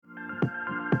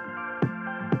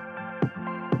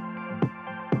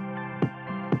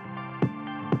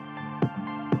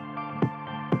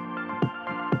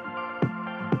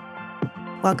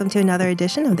Welcome to another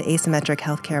edition of the Asymmetric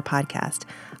Healthcare Podcast.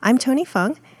 I'm Tony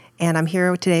Fung, and I'm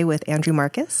here today with Andrew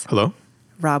Marcus. Hello.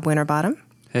 Rob Winterbottom.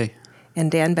 Hey. And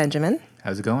Dan Benjamin.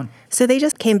 How's it going? So they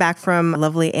just came back from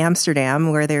lovely Amsterdam,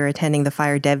 where they were attending the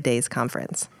Fire Dev Days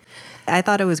conference. I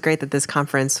thought it was great that this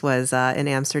conference was in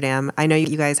Amsterdam. I know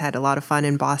you guys had a lot of fun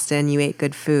in Boston. You ate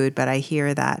good food, but I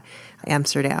hear that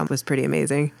Amsterdam was pretty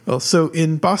amazing. Well, so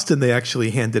in Boston, they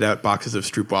actually handed out boxes of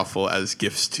stroopwafel as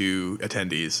gifts to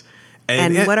attendees.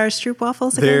 And what are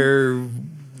stroopwafels again? They're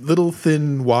little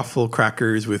thin waffle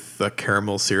crackers with a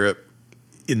caramel syrup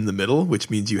in the middle, which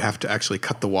means you have to actually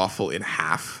cut the waffle in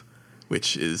half,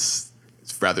 which is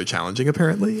rather challenging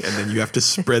apparently. And then you have to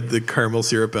spread the caramel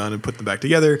syrup on and put them back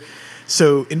together.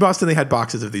 So in Boston, they had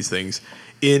boxes of these things.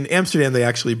 In Amsterdam, they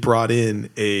actually brought in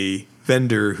a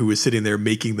vendor who was sitting there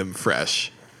making them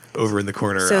fresh over in the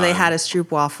corner. So they had a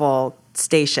stroopwafel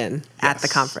station at the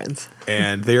conference.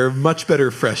 And they are much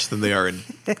better fresh than they are in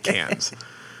cans.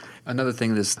 Another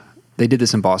thing is they did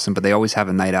this in Boston, but they always have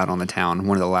a night out on the town,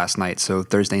 one of the last nights. So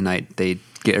Thursday night, they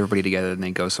get everybody together and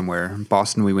they go somewhere. In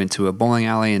Boston, we went to a bowling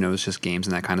alley and it was just games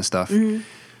and that kind of stuff. Mm-hmm.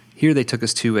 Here, they took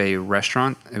us to a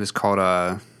restaurant. It was called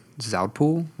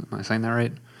Zuidpool. Am I saying that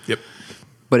right? Yep.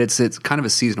 But it's kind of a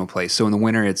seasonal place. So in the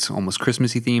winter, it's almost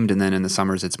Christmassy themed, and then in the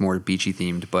summers, it's more beachy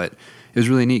themed. But it was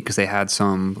really neat because they had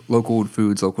some local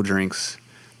foods, local drinks.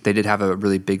 They did have a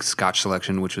really big Scotch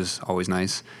selection, which was always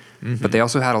nice. Mm-hmm. But they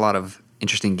also had a lot of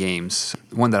interesting games.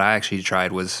 One that I actually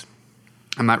tried was,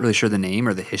 I'm not really sure the name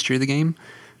or the history of the game,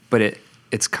 but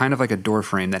it's kind of like a door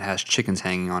frame that has chickens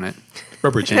hanging on it.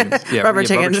 Rubber chickens. Rubber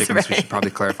chickens. Right. We should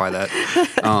probably clarify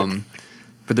that.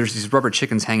 But there's these rubber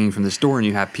chickens hanging from this door, and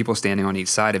you have people standing on each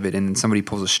side of it, and then somebody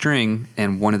pulls a string,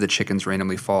 and one of the chickens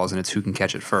randomly falls, and it's who can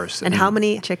catch it first. And how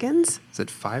many chickens? Is it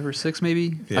 5 or 6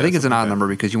 maybe? Yeah, I think it's an odd like number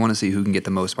because you want to see who can get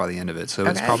the most by the end of it. So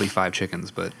It's probably 5 chickens,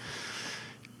 but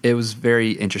it was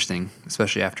very interesting,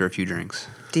 especially after a few drinks.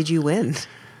 Did you win?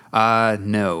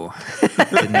 No,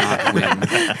 did not win.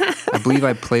 I believe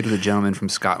I played with a gentleman from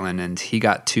Scotland, and he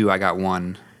got 2, I got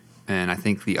 1, and I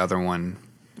think the other 1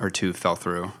 or 2 fell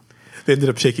through. They ended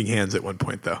up shaking hands at one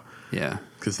point, though. Yeah,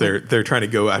 because they're trying to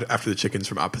go after the chickens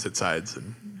from opposite sides,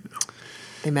 and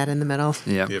they met in the middle.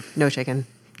 Yeah, yep. No chicken.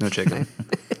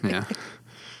 Yeah.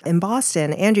 In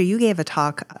Boston, Andrew, you gave a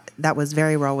talk that was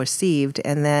very well received,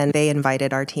 and then they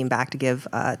invited our team back to give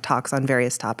talks on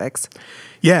various topics.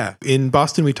 Yeah, in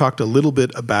Boston, we talked a little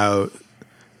bit about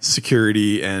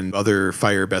security and other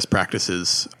fire best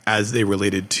practices as they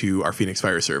related to our Phoenix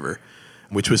Fire server,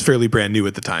 which was fairly brand new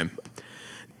at the time.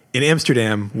 In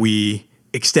Amsterdam, we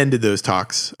extended those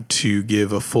talks to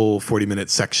give a full 40-minute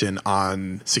section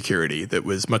on security that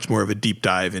was much more of a deep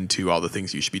dive into all the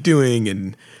things you should be doing.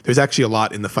 And there's actually a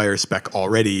lot in the fire spec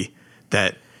already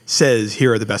that says,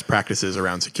 here are the best practices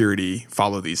around security,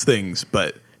 follow these things.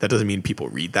 But that doesn't mean people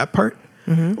read that part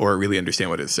or really understand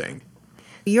what it's saying.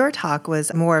 Your talk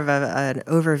was more of an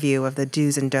overview of the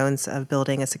do's and don'ts of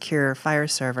building a secure fire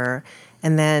server.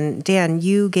 And then, Dan,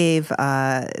 you gave,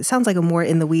 it sounds like a more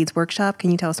in-the-weeds workshop. Can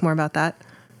you tell us more about that?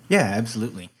 Yeah,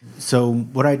 absolutely. So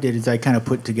what I did is I kind of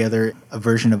put together a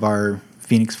version of our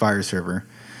Phoenix Fire server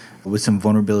with some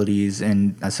vulnerabilities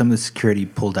and some of the security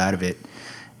pulled out of it,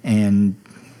 and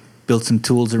built some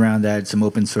tools around that, some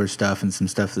open source stuff and some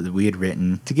stuff that we had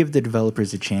written to give the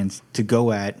developers a chance to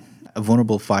go at a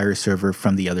vulnerable fire server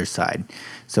from the other side.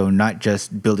 So not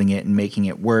just building it and making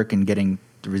it work and getting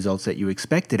the results that you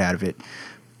expected out of it,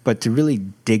 but to really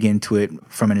dig into it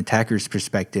from an attacker's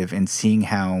perspective and seeing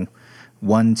how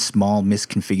one small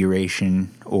misconfiguration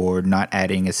or not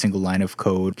adding a single line of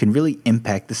code can really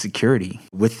impact the security.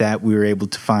 With that, we were able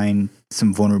to find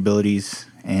some vulnerabilities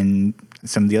in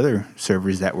some of the other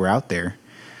servers that were out there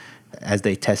as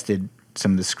they tested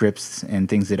some of the scripts and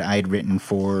things that I had written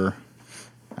for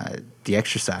the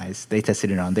exercise. They tested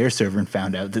it on their server and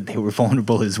found out that they were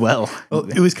vulnerable as well. Well,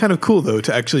 it was kind of cool, though,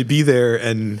 to actually be there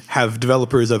and have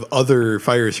developers of other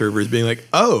fire servers being like,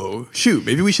 oh, shoot,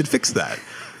 maybe we should fix that.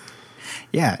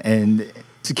 Yeah, and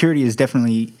security is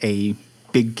definitely a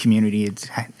big community. It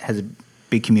has a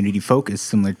big community focus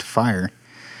similar to fire.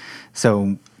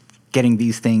 So getting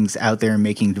these things out there and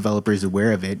making developers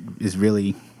aware of it is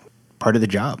really part of the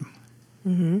job.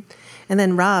 Mm-hmm. And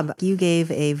then, Rob, you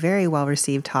gave a very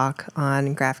well-received talk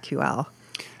on GraphQL.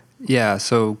 Yeah,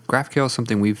 so GraphQL is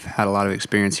something we've had a lot of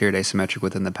experience here at Asymmetric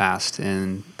with in the past,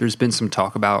 and there's been some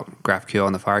talk about GraphQL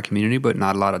in the fire community, but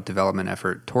not a lot of development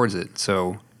effort towards it.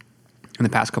 So in the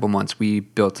past couple months, we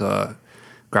built a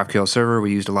GraphQL server.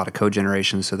 We used a lot of code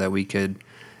generation so that we could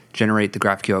generate the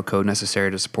GraphQL code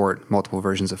necessary to support multiple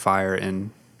versions of Fire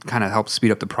and kind of help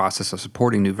speed up the process of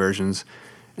supporting new versions.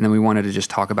 And then we wanted to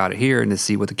just talk about it here and to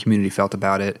see what the community felt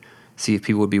about it, see if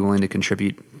people would be willing to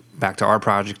contribute back to our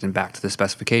project and back to the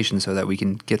specification so that we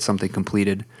can get something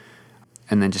completed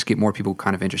and then just get more people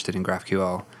kind of interested in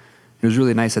GraphQL. It was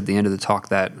really nice at the end of the talk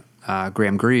that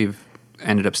Graham Grieve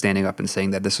ended up standing up and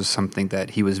saying that this was something that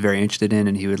he was very interested in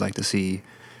and he would like to see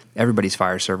everybody's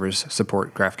fire servers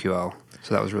support GraphQL.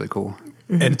 So that was really cool.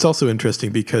 And it's also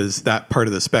interesting because that part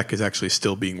of the spec is actually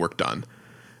still being worked on.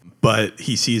 But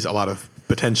he sees a lot of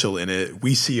potential in it.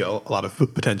 We see a lot of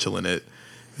potential in it.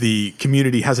 The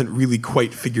community hasn't really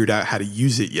quite figured out how to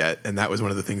use it yet. And that was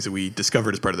one of the things that we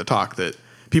discovered as part of the talk, that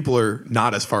people are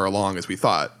not as far along as we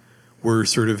thought. We're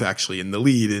sort of actually in the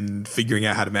lead in figuring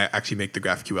out how to actually make the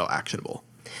GraphQL actionable.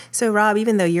 So, Rob,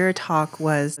 even though your talk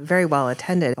was very well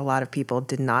attended, a lot of people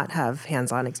did not have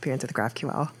hands-on experience with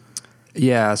GraphQL.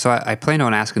 Yeah, so I planned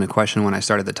on asking a question when I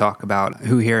started the talk about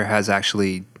who here has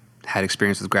actually had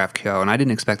experience with GraphQL, and I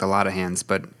didn't expect a lot of hands,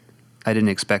 but I didn't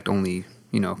expect only,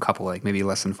 a couple, like maybe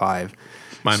less than 5.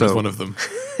 Mine was one of them.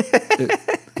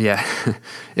 Yeah,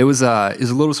 it was a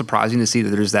little surprising to see that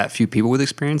there's that few people with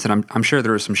experience, and I'm sure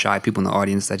there were some shy people in the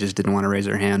audience that just didn't want to raise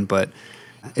their hand, but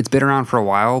it's been around for a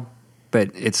while, but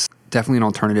it's definitely an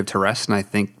alternative to REST, and I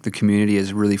think the community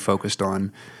is really focused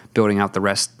on building out the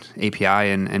REST API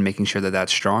and making sure that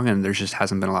that's strong, and there just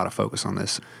hasn't been a lot of focus on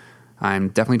this. I'm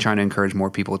definitely trying to encourage more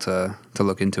people to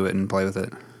look into it and play with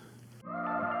it.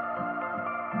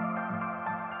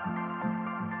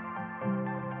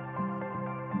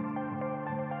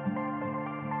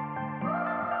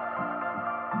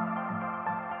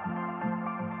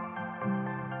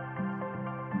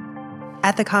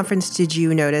 At the conference, did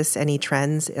you notice any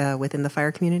trends within the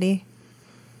fire community?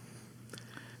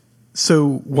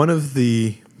 So one of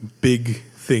the big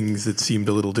things that seemed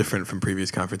a little different from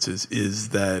previous conferences is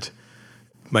that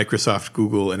Microsoft,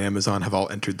 Google, and Amazon have all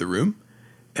entered the room.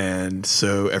 And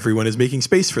so everyone is making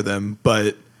space for them,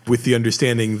 but with the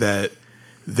understanding that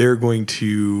they're going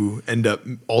to end up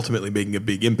ultimately making a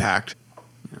big impact.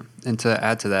 Yeah. And to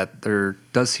add to that, there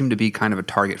does seem to be kind of a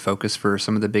target focus for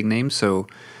some of the big names. So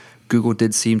Google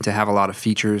did seem to have a lot of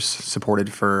features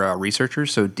supported for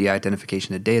researchers, so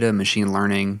de-identification of data, machine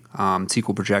learning,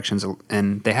 SQL projections,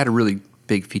 and they had a really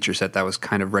big feature set that was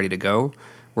kind of ready to go,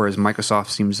 whereas Microsoft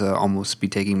seems to almost be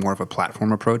taking more of a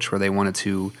platform approach where they wanted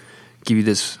to give you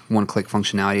this one-click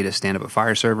functionality to stand up a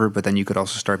fire server, but then you could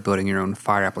also start building your own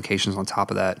fire applications on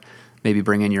top of that, maybe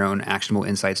bring in your own actionable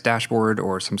insights dashboard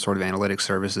or some sort of analytics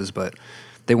services, but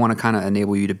they want to kind of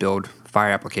enable you to build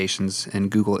fire applications,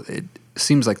 and Google, it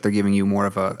seems like they're giving you more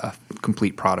of a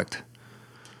complete product.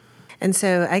 And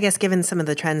so I guess given some of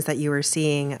the trends that you were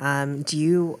seeing, do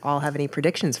you all have any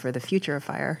predictions for the future of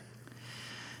fire?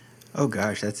 Oh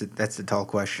gosh, that's a tall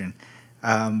question.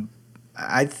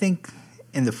 I think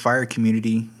in the fire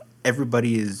community,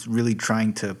 everybody is really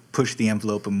trying to push the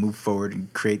envelope and move forward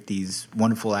and create these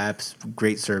wonderful apps,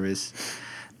 great service.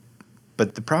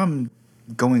 But the problem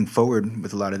going forward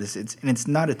with a lot of this, it's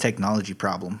not a technology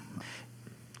problem.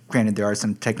 Granted, there are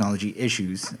some technology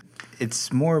issues.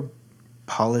 It's more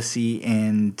policy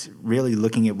and really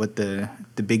looking at what the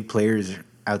big players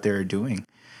out there are doing.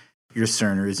 Your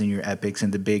Cerners and your Epics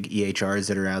and the big EHRs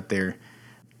that are out there,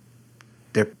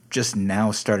 they're just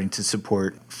now starting to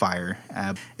support fire.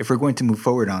 If we're going to move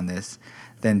forward on this,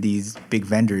 then these big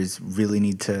vendors really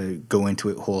need to go into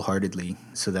it wholeheartedly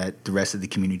so that the rest of the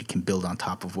community can build on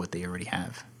top of what they already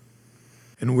have.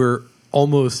 And we're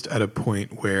almost at a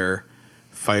point where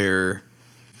fire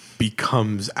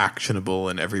becomes actionable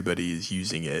and everybody is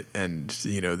using it. And,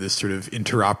 this sort of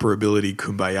interoperability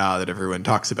kumbaya that everyone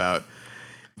talks about.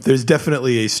 There's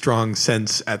definitely a strong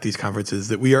sense at these conferences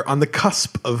that we are on the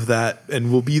cusp of that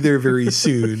and we'll be there very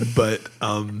soon, but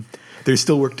there's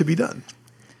still work to be done.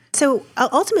 So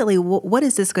ultimately, what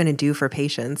is this going to do for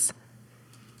patients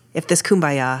if this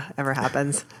kumbaya ever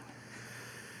happens?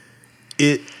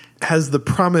 It has the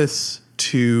promise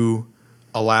to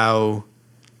allow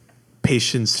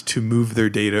patients to move their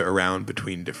data around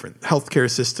between different healthcare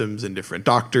systems and different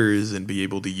doctors and be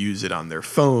able to use it on their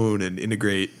phone and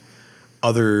integrate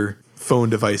other phone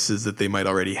devices that they might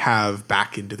already have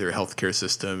back into their healthcare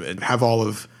system and have all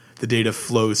of the data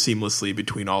flow seamlessly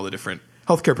between all the different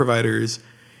healthcare providers.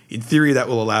 In theory, that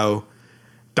will allow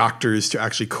doctors to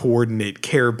actually coordinate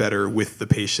care better with the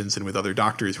patients and with other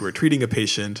doctors who are treating a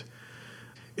patient.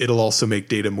 It'll also make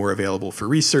data more available for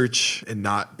research and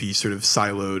not be sort of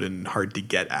siloed and hard to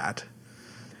get at.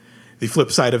 The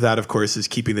flip side of that, of course, is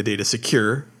keeping the data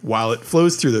secure while it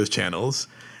flows through those channels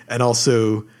and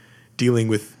also dealing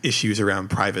with issues around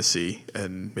privacy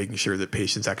and making sure that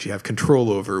patients actually have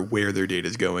control over where their data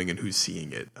is going and who's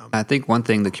seeing it. I think one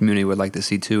thing the community would like to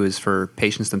see too is for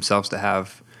patients themselves to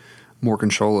have more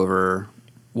control over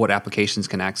what applications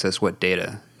can access what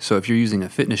data. So if you're using a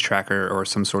fitness tracker or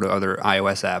some sort of other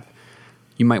iOS app,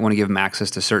 you might want to give them access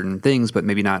to certain things, but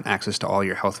maybe not access to all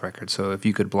your health records. So if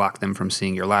you could block them from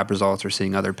seeing your lab results or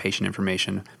seeing other patient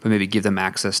information, but maybe give them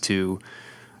access to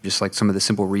just like some of the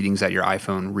simple readings that your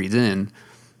iPhone reads in,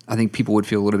 I think people would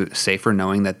feel a little bit safer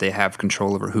knowing that they have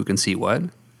control over who can see what.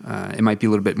 It might be a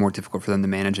little bit more difficult for them to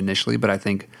manage initially, but I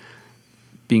think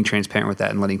being transparent with that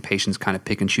and letting patients kind of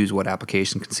pick and choose what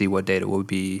application can see what data would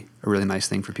be a really nice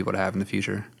thing for people to have in the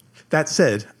future. That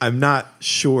said, I'm not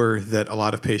sure that a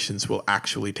lot of patients will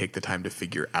actually take the time to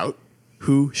figure out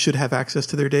who should have access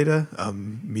to their data. I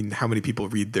mean, how many people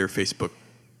read their Facebook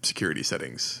security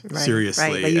settings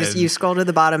seriously? Right. Like you scroll to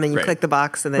the bottom and you click the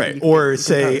box, and then or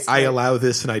say I allow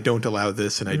this and I don't allow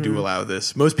this and I do allow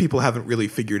this. Most people haven't really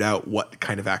figured out what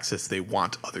kind of access they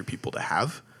want other people to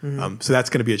have. So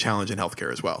that's going to be a challenge in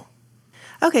healthcare as well.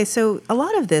 Okay, so a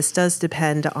lot of this does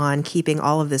depend on keeping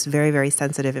all of this very, very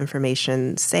sensitive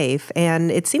information safe.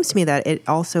 And it seems to me that it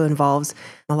also involves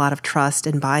a lot of trust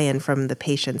and buy-in from the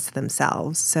patients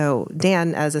themselves. So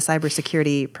Dan, as a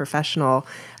cybersecurity professional,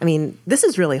 I mean, this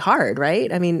is really hard,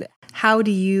 right? I mean, how do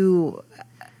you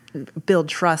build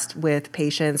trust with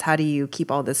patients? How do you keep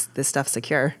all this stuff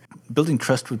secure? Building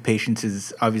trust with patients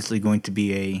is obviously going to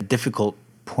be a difficult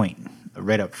point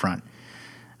right up front.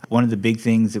 One of the big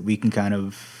things that we can kind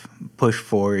of push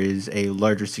for is a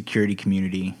larger security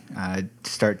community to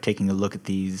start taking a look at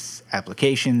these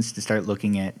applications, to start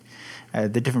looking at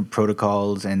the different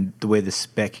protocols and the way the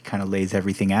spec kind of lays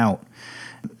everything out,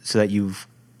 so that you've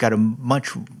got a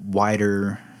much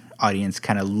wider audience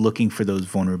kind of looking for those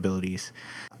vulnerabilities.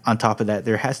 On top of that,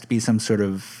 there has to be some sort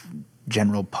of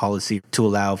general policy to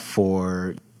allow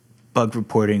for bug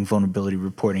reporting, vulnerability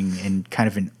reporting in kind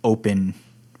of an open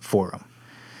forum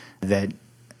that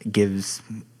gives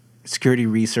security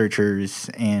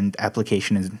researchers and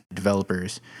application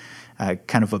developers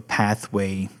kind of a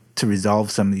pathway to resolve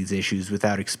some of these issues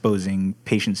without exposing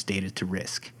patients' data to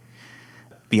risk.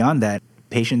 Beyond that,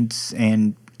 patients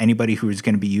and anybody who is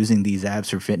going to be using these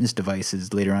apps or fitness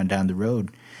devices later on down the road,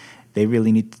 they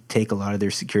really need to take a lot of their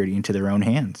security into their own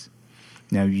hands.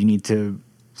 Now, you need to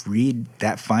read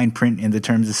that fine print in the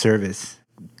terms of service.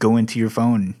 Go into your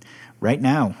phone right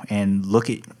now and look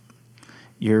at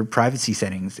your privacy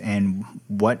settings and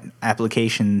what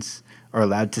applications are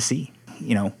allowed to see.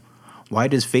 You know, why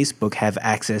does Facebook have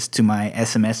access to my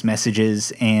SMS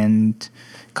messages and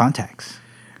contacts?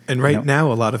 And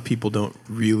now, a lot of people don't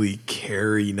really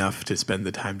care enough to spend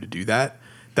the time to do that.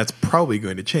 That's probably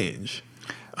going to change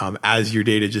as your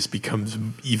data just becomes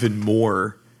even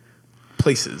more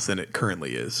places than it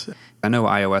currently is. I know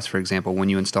iOS, for example, when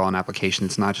you install an application,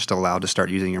 it's not just allowed to start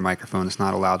using your microphone. It's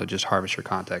not allowed to just harvest your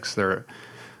contacts.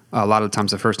 A lot of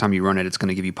times, the first time you run it, it's going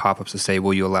to give you pop-ups to say,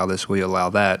 will you allow this, will you allow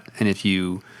that? And if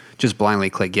you just blindly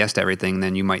click yes to everything,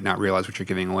 then you might not realize what you're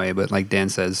giving away. But like Dan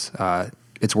says,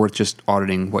 it's worth just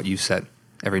auditing what you set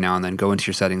every now and then. Go into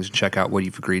your settings and check out what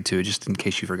you've agreed to, just in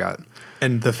case you forgot.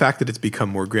 And the fact that it's become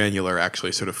more granular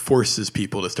actually sort of forces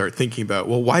people to start thinking about,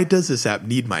 well, why does this app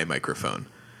need my microphone?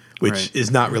 Which is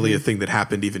not really a thing that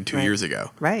happened even 2 years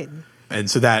ago. Right.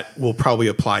 And so that will probably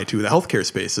apply to the healthcare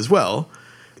space as well,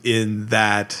 in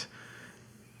that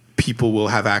people will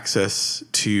have access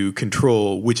to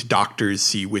control which doctors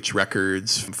see which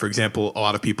records. For example, a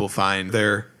lot of people find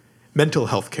their mental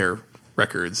health care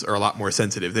records are a lot more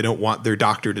sensitive. They don't want their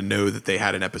doctor to know that they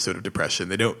had an episode of depression.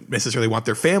 They don't necessarily want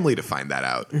their family to find that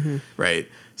out, right?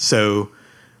 So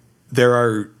there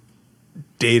are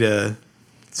data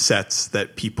sets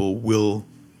that people will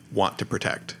want to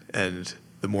protect, and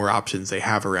the more options they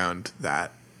have around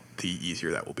that, the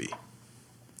easier that will be.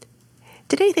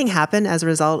 Did anything happen as a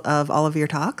result of all of your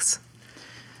talks?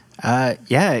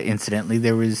 Yeah, incidentally,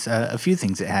 there was a few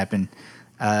things that happened.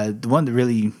 The one that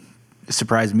really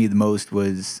surprised me the most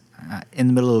was in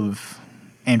the middle of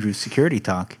Andrew's security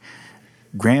talk,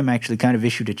 Graham actually kind of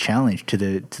issued a challenge to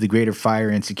the greater fire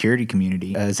and security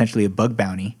community, essentially a bug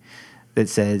bounty that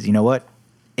says, you know what,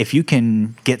 if you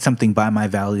can get something by my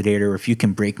validator, or if you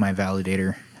can break my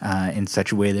validator in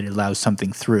such a way that it allows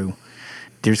something through,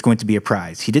 there's going to be a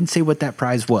prize. He didn't say what that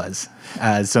prize was.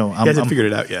 So he hasn't figured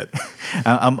it out yet.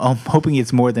 I'm hoping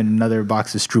it's more than another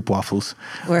box of stroopwafels.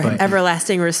 Or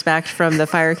everlasting respect from the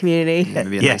fire community.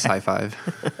 Maybe a nice high five.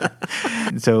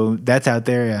 So that's out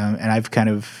there, and I've kind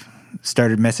of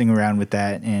started messing around with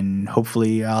that, and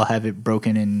hopefully I'll have it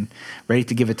broken and ready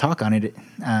to give a talk on it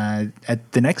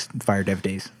at the next Fire Dev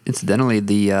Days. Incidentally,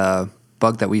 the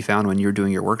bug that we found when you were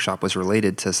doing your workshop was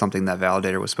related to something that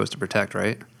Validator was supposed to protect,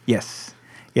 right? Yes.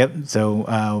 Yep.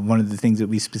 So one of the things that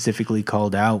we specifically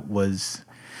called out was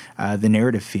the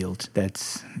narrative field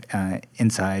that's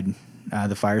inside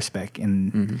the fire spec,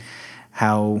 and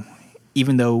how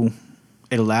even though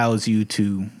it allows you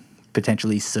to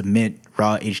potentially submit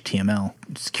raw HTML,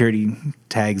 security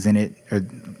tags in it, or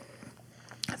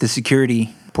the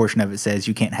security portion of it says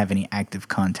you can't have any active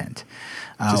content.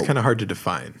 Which is kind of hard to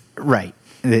define. Right.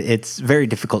 It's very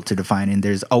difficult to define, and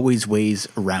there's always ways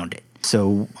around it.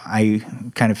 So I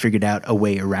kind of figured out a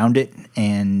way around it,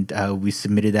 and we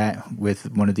submitted that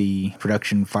with one of the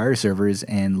production fire servers,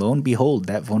 and lo and behold,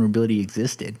 that vulnerability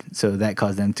existed. So that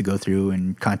caused them to go through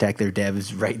and contact their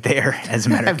devs right there. As a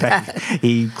matter of fact,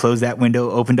 he closed that window,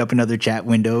 opened up another chat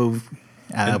window,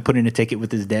 put in a ticket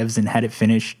with his devs, and had it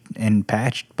finished and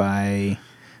patched by,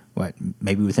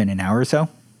 maybe within an hour or so?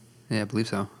 Yeah, I believe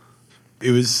so. It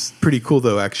was pretty cool,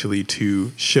 though, actually,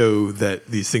 to show that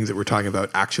these things that we're talking about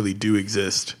actually do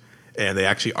exist, and they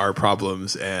actually are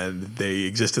problems, and they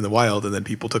exist in the wild, and then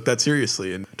people took that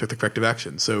seriously and took the corrective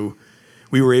action. So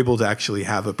we were able to actually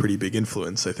have a pretty big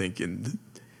influence, I think, in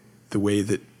the way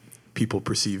that people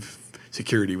perceive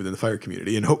security within the fire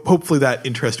community. And hopefully that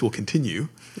interest will continue.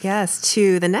 Yes,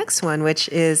 to the next one, which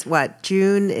is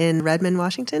June in Redmond,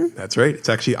 Washington? That's right. It's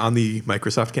actually on the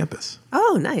Microsoft campus.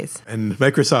 Oh, nice. And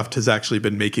Microsoft has actually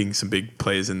been making some big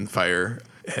plays in fire,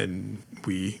 and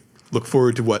we look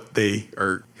forward to what they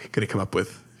are going to come up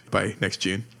with by next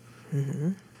June.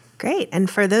 Mm-hmm. Great. And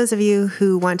for those of you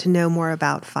who want to know more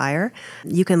about fire,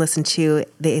 you can listen to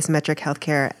the Asymmetric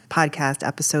Healthcare podcast,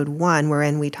 episode 1,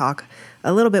 wherein we talk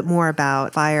a little bit more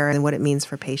about fire and what it means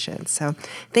for patients. So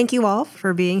thank you all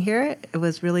for being here. It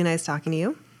was really nice talking to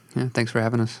you. Yeah, thanks for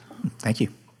having us. Thank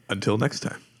you. Until next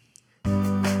time.